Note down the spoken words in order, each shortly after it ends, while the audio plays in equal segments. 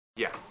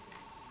Yeah.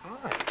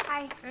 Hi.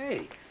 Hi.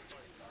 Hey.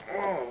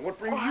 Oh, what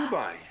brings you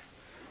by?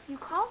 You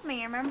called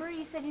me, remember?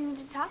 You said you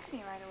needed to talk to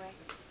me right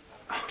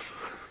away.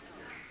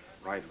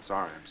 Right, I'm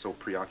sorry. I'm so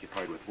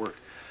preoccupied with work.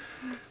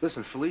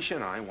 Listen, Felicia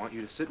and I want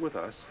you to sit with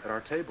us at our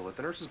table at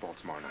the nurses' ball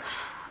tomorrow night.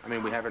 I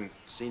mean, we haven't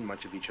seen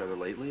much of each other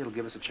lately. It'll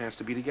give us a chance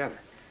to be together.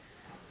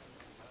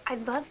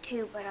 I'd love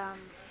to, but,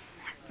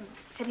 I'm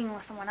sitting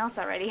with someone else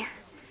already.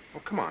 Oh,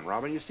 come on,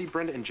 Robin. You see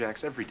Brenda and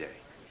Jax every day.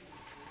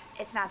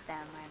 It's not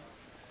them.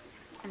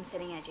 I'm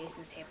sitting at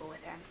Jason's table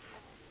with him.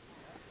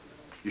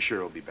 You sure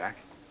he'll be back?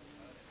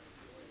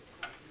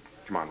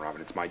 Come on,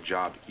 Robin. It's my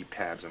job to keep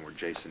tabs on where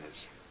Jason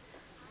is.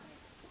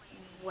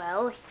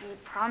 Well, he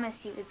promised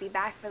he would be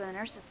back for the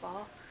nurses'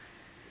 ball.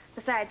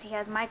 Besides, he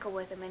has Michael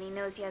with him, and he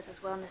knows he has his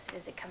wellness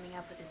visit coming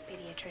up with his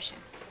pediatrician.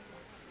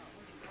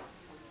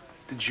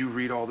 Did you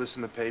read all this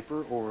in the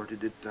paper, or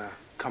did it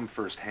come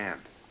firsthand?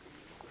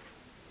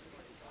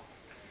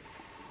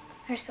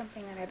 There's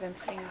something that I've been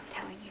putting off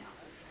telling you.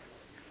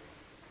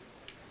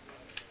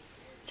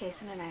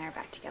 Jason and I are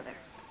back together.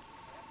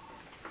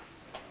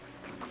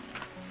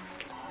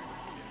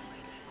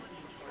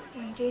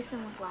 When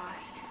Jason was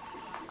lost,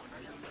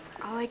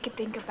 all I could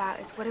think about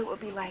is what it would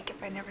be like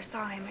if I never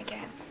saw him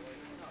again.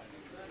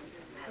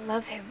 I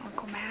love him,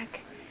 Uncle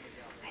Mac.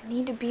 I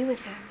need to be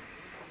with him.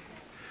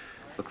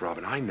 Look,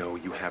 Robin, I know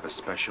you have a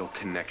special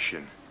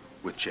connection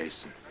with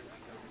Jason.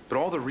 But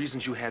all the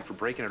reasons you had for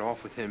breaking it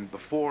off with him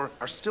before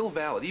are still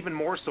valid, even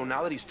more so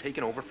now that he's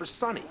taken over for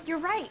Sonny. You're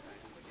right.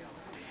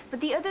 But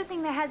the other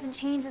thing that hasn't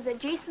changed is that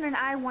Jason and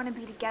I want to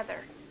be together.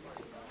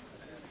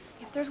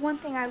 If there's one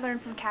thing I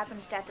learned from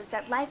Captain's death, is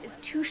that life is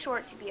too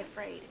short to be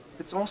afraid.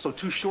 It's also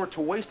too short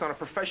to waste on a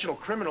professional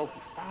criminal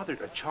who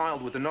fathered a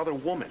child with another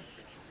woman.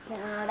 No,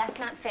 that's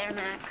not fair,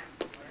 Mac.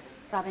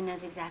 Robin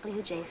knows exactly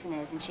who Jason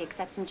is, and she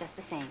accepts him just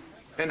the same.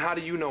 And how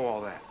do you know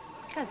all that?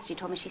 Because she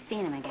told me she's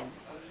seen him again.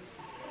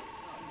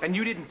 And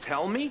you didn't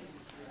tell me?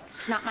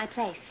 It's not my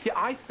place. Yeah,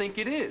 I think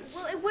it is.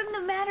 Well, it wouldn't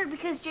have mattered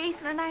because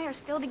Jason and I are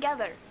still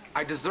together.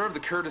 I deserve the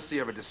courtesy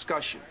of a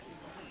discussion.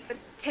 But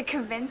to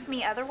convince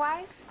me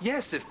otherwise?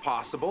 Yes, if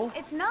possible.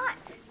 It's not.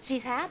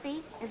 She's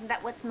happy. Isn't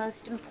that what's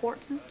most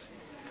important?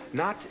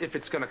 Not if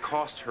it's going to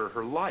cost her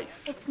her life.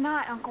 It's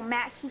not, Uncle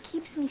Mac. He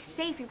keeps me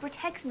safe. He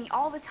protects me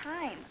all the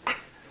time.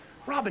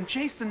 Robin,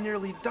 Jason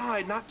nearly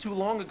died not too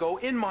long ago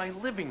in my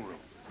living room.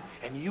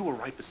 And you were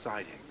right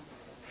beside him.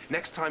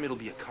 Next time it'll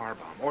be a car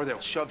bomb, or they'll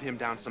shove him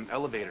down some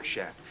elevator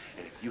shaft.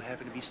 And if you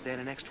happen to be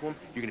standing next to him,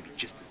 you're going to be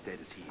just as dead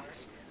as he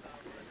is.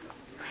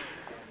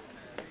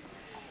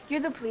 You're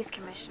the police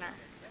commissioner.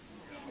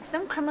 If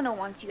some criminal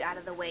wants you out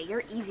of the way,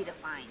 you're easy to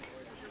find.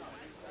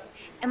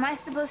 Am I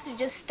supposed to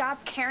just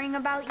stop caring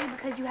about you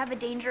because you have a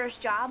dangerous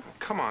job?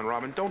 Come on,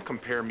 Robin, don't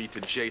compare me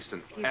to Jason,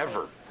 Excuse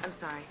ever. me. I'm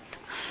sorry.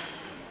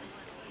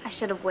 I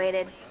should have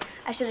waited.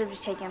 I should have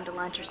just taken him to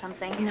lunch or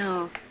something.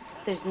 No,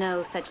 there's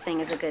no such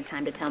thing as a good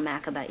time to tell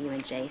Mac about you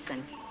and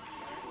Jason.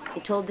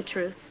 You told the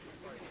truth,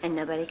 and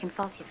nobody can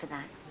fault you for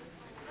that.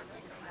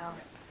 Well,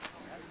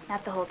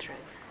 not the whole truth.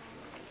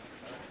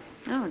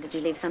 Oh, did you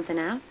leave something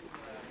out?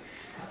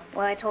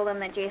 Well, I told him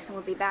that Jason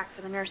would be back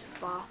for the nurses'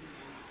 ball.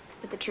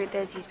 But the truth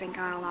is, he's been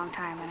gone a long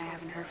time, and I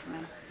haven't heard from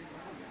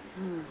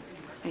him.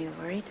 Are you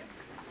worried?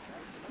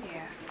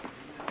 Yeah.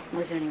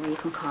 Was there any way you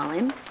can call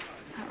him?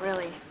 Not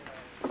really.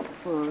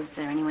 Well, is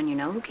there anyone you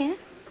know who can?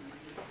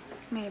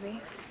 Maybe.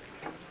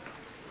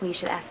 Well, you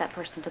should ask that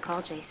person to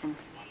call Jason.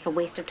 It's a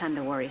waste of time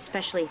to worry,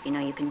 especially if you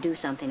know you can do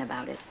something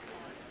about it.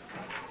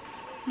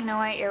 You know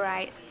what? You're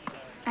right.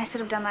 I should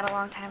have done that a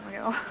long time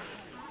ago.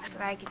 So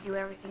that I could do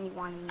everything you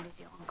wanted me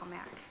to do, Uncle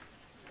Mac.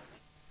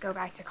 Go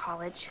back to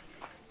college.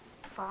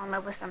 Fall in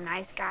love with some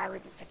nice guy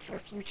with a secure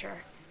future.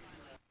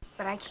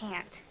 But I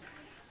can't.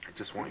 I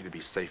just want you to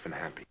be safe and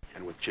happy.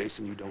 And with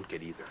Jason, you don't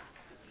get either.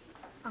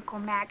 Uncle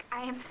Mac,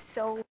 I am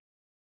so... You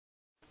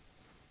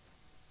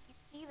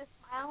see the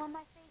smile on my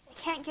face? I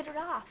can't get it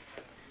off.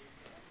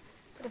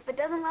 But if it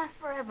doesn't last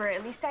forever,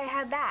 at least I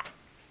had that.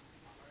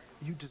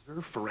 You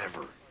deserve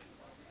forever.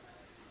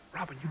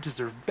 Robin, you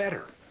deserve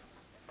better.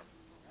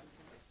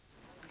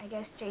 I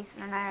guess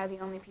Jason and I are the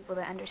only people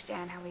that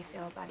understand how we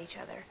feel about each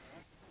other.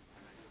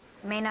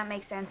 It may not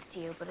make sense to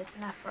you, but it's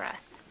enough for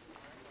us.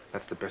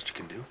 That's the best you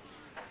can do?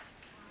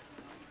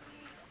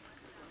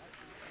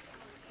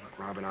 Look,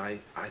 Robin, I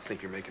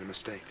think you're making a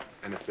mistake.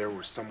 And if there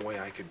was some way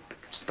I could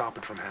stop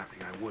it from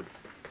happening, I would.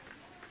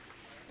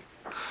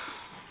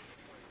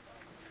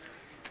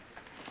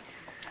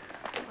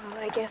 Well,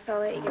 I guess I'll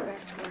let you get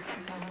back to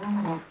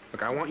work.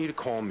 Look, I want you to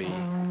call me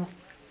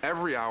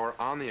every hour,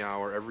 on the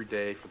hour, every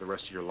day for the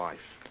rest of your life.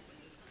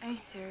 Are you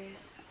serious?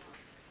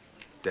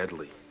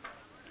 Deadly.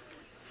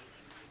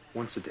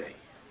 Once a day.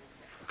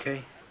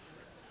 Okay?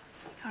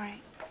 All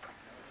right.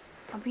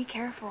 I'll be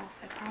careful,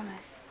 I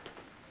promise.